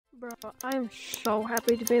Bro, I'm so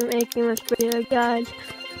happy to be making this video, guys,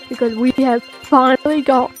 because we have finally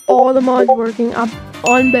got all the mods working. I'm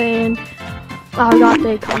unbanned. I got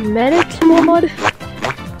the cosmetics mod.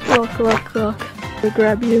 Look. Let me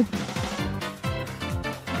grab you.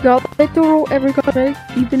 Got literal every cosmetic,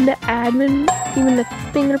 even the admin, even the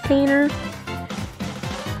finger painter,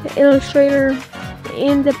 the illustrator,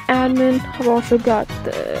 and the admin. I've also got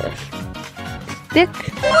the stick.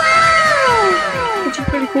 Which is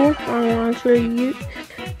pretty cool. I don't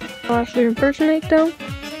actually impersonate though.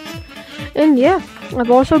 And yeah,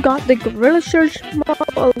 I've also got the gorilla search mod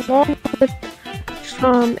along with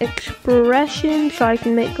some expressions, so I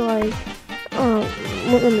can make like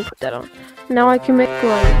let me put that on. Now I can make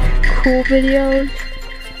like cool videos.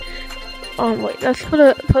 Wait, let's put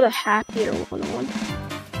a happier one on.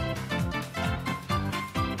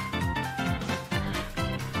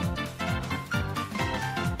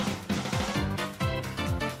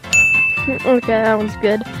 Okay, that one's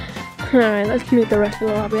good. Alright, let's meet the rest of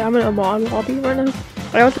the lobby. I'm in a mod lobby right now.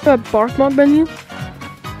 I also got a bark mod menu,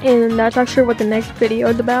 and that's actually what the next video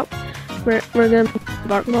is about. We're gonna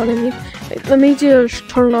bark mod menu. Wait, let me just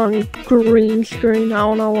turn on green screen. I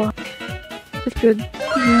don't know why. It's good,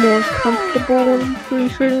 more comfortable when green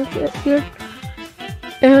screen is here.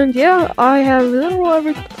 And yeah, I have literal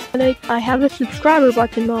everything. I have a subscriber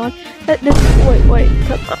button mod. Wait,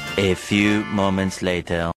 come on. A few moments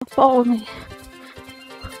later. Follow me.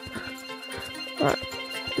 Alright.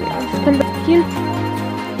 Come back here.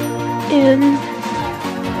 And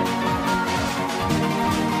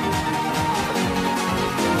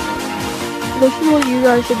this is what you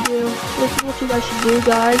guys should do. This is what you guys should do,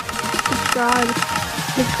 guys.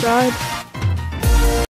 Subscribe.